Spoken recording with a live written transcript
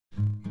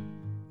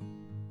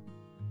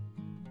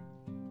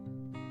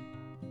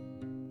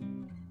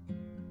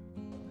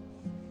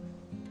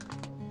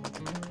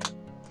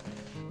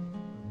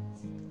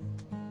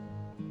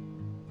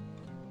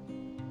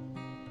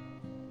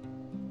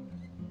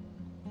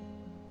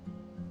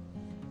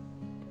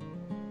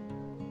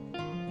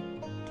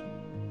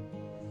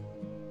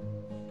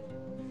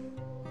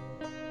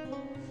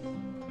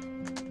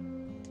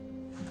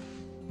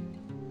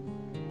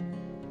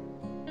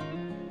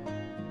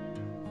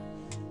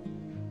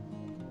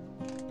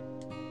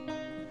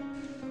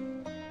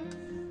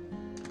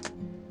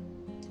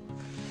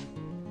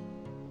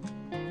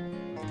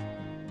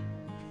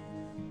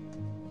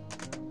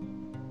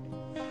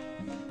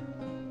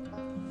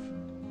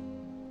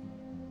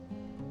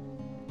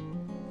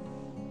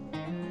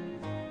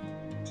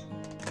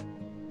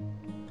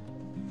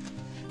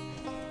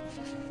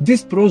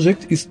This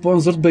project is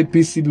sponsored by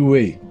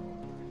PCBWay.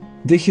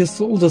 They have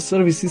all the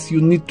services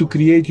you need to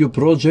create your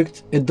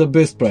project at the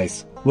best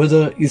price,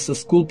 whether it's a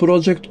school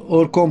project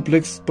or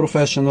complex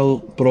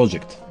professional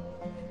project.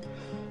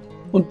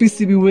 On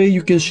PCBWay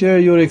you can share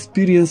your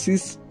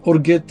experiences or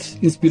get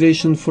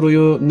inspiration for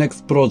your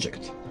next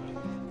project.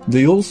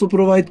 They also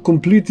provide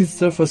completed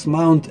surface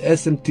mount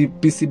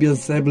SMT PCB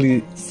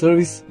assembly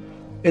service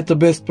at the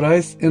best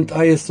price and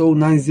ISO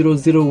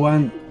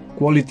 9001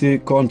 quality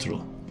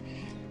control.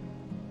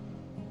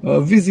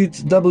 Visit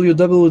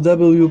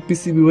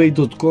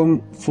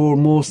www.pcbway.com for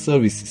more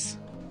services.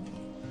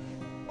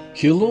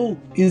 Hello!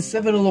 In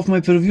several of my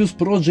previous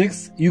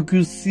projects you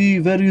could see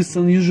various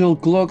unusual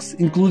clocks,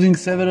 including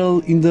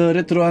several in the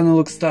retro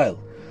analog style.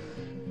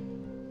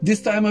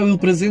 This time I will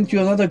present you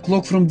another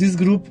clock from this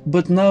group,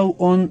 but now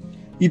on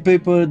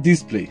e-paper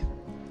display.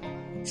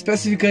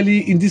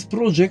 Specifically in this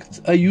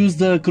project I used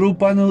the Crow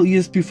Panel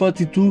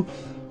ESP32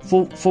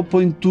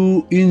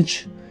 4.2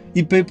 inch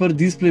e-paper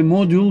display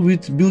module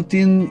with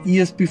built-in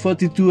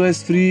ESP32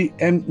 S3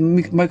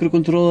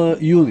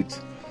 microcontroller unit.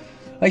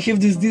 I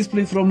have this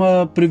display from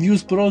a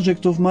previous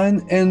project of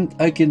mine, and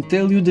I can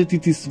tell you that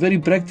it is very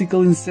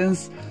practical in the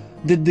sense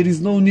that there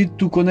is no need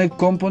to connect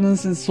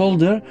components and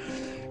solder,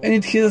 and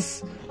it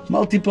has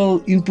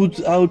multiple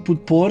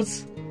input-output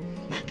ports,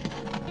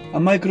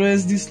 a micro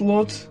SD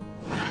slot,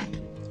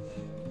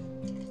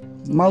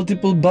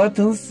 multiple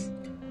buttons,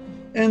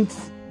 and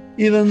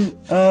even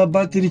a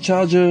battery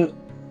charger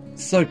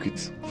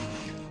circuit.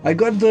 I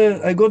got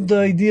the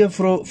idea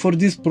for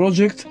this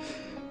project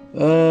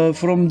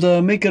from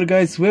the Maker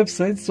Guide's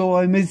website, so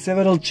I made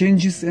several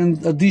changes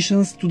and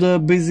additions to the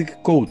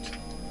basic code.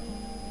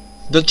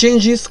 The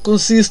changes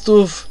consist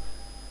of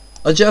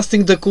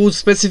adjusting the code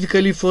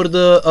specifically for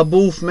the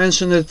above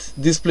mentioned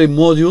display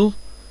module,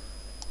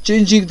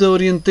 changing the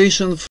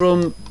orientation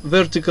from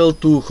vertical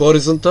to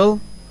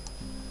horizontal,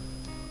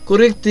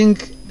 correcting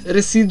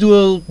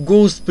residual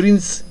ghost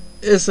prints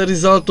as a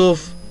result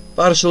of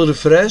partial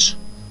refresh.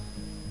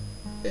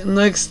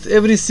 Next,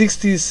 every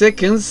 60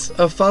 seconds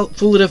a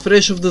full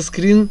refresh of the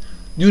screen,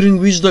 during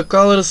which the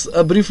colors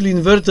are briefly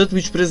inverted,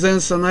 which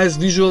presents a nice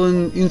visual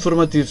and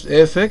informative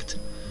effect.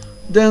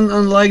 Then,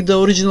 unlike the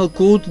original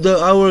code, the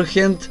hour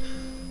hand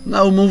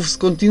now moves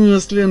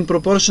continuously and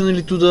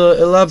proportionally to the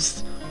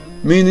elapsed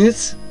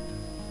minutes,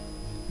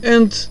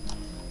 and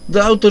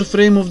the outer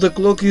frame of the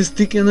clock is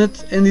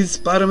thickened and its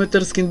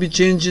parameters can be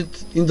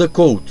changed in the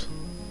code.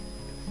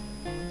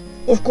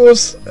 Of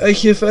course, I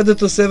have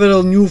added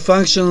several new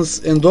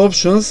functions and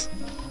options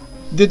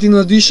that, in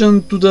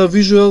addition to the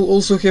visual,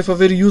 also have a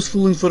very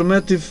useful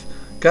informative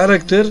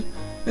character,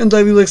 and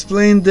I will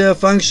explain their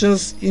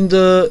functions in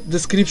the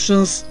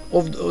description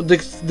of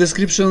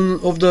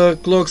the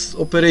clock's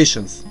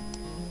operations.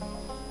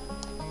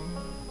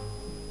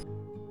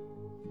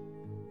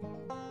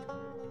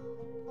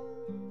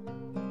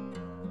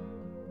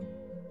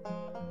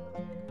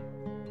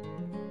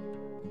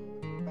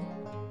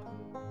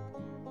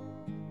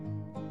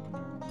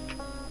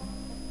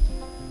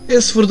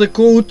 As for the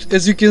code,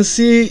 as you can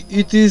see,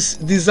 it is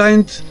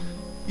designed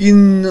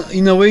in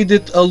a way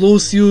that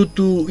allows you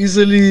to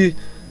easily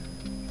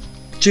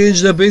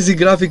change the basic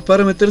graphic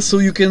parameters, so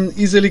you can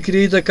easily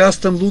create a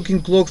custom looking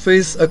clock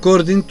face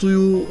according to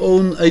your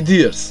own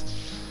ideas.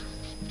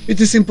 It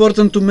is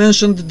important to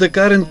mention that the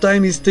current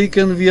time is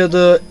taken via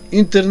the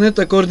internet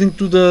according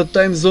to the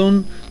time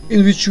zone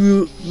in which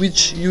you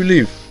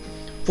live.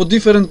 For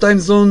different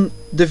time zone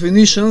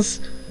definitions,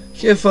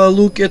 have a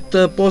look at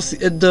the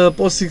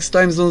POSIX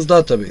time zones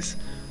database.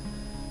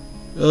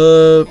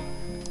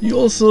 You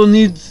also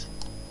need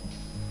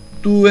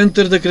to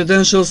enter the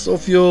credentials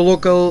of your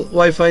local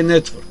Wi-Fi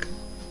network.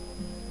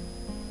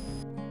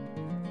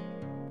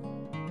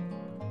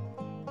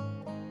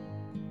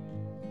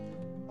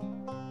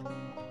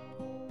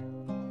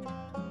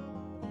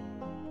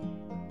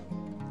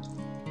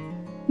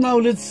 Now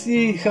let's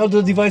see how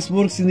the device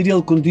works in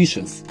real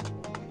conditions.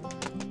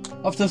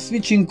 After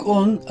switching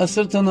on, a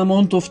certain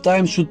amount of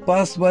time should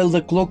pass while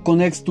the clock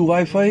connects to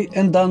Wi-Fi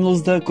and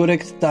downloads the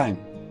correct time.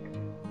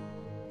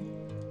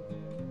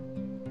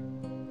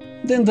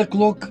 Then the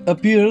clock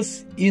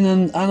appears in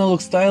an analog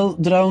style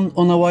drawn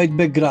on a white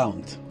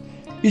background.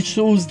 It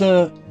shows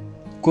the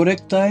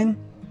correct time,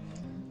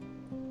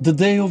 the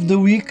day of the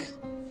week,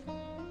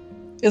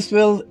 as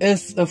well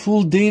as a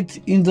full date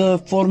in the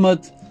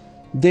format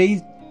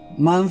day,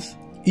 month,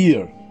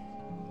 year.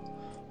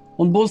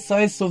 On both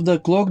sides of the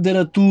clock there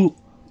are two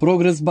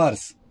progress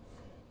bars.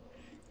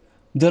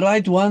 The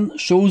right one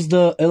shows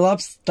the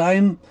elapsed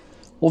time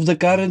of the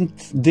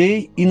current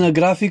day in a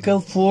graphical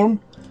form,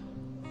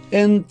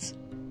 and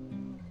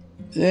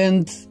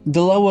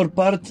the lower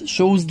part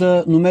shows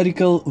the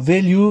numerical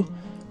value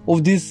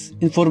of this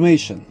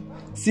information.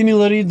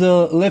 Similarly,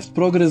 the left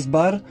progress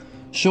bar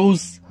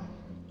shows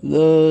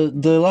the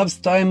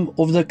elapsed time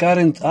of the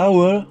current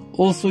hour,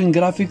 also in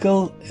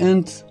graphical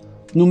and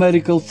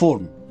numerical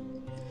form.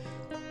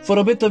 For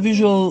a better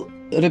visual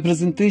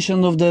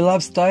representation of the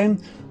elapsed time,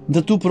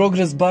 the two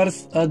progress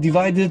bars are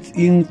divided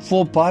in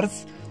 4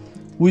 parts,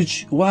 which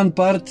one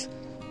part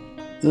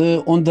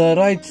on the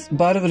right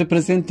bar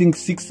representing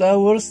 6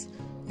 hours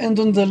and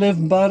on the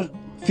left bar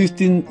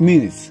 15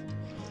 minutes.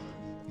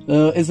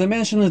 As I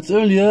mentioned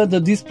earlier, the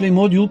display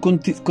module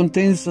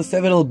contains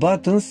several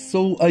buttons,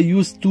 so I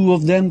used 2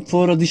 of them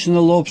for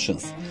additional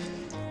options.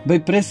 By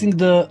pressing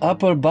the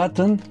upper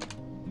button,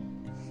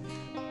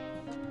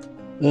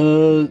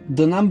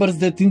 the numbers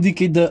that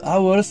indicate the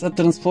hours are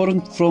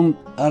transformed from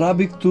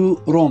Arabic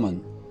to Roman.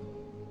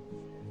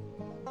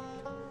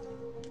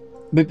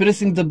 By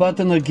pressing the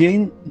button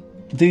again,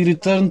 they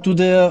return to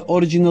their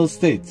original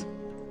state.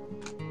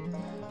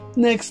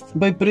 Next,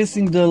 by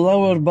pressing the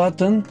lower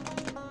button,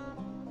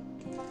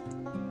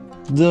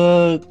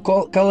 the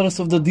colors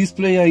of the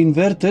display are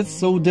inverted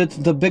so that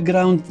the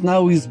background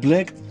now is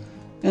black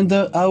and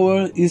the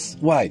hour is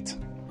white.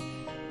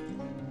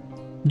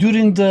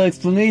 During the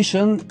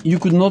explanation, you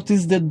could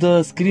notice that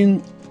the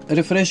screen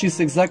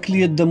refreshes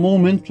exactly at the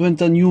moment when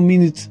the new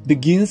minute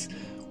begins,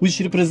 which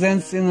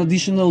represents an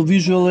additional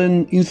visual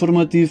and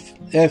informative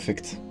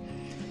effect.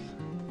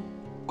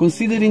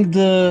 Considering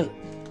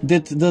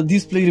that the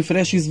display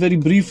refreshes very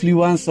briefly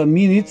once a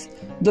minute,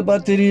 the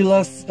battery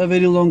lasts a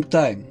very long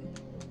time.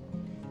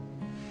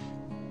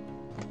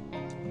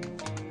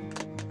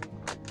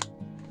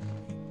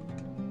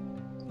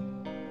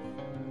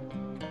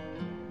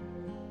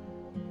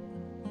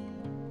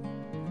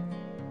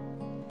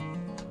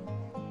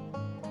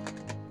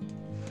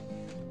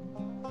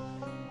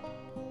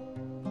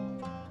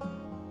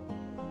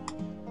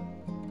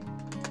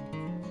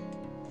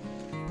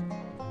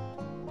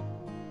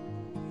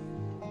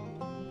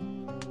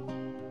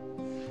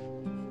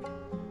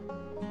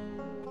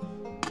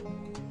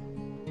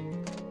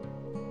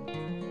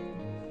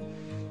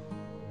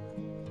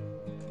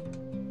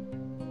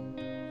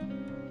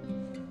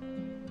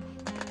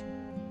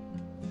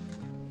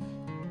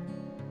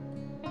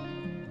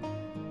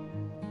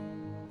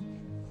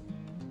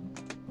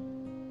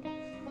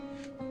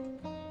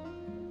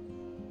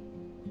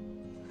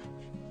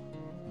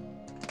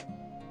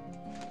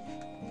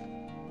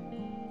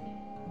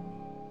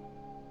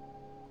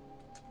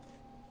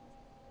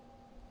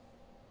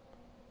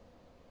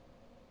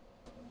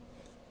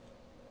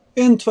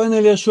 And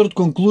finally, a short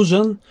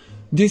conclusion.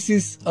 This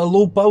is a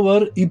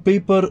low-power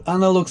e-paper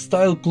analog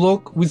style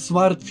clock with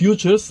smart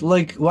features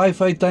like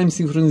Wi-Fi time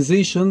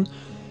synchronization,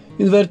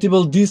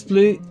 invertible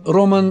display,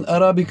 Roman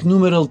Arabic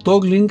numeral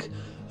toggling,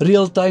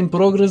 real-time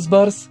progress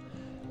bars,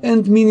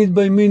 and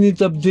minute-by-minute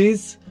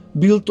updates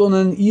built on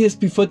an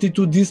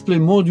ESP32 display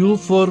module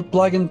for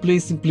plug-and-play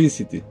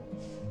simplicity.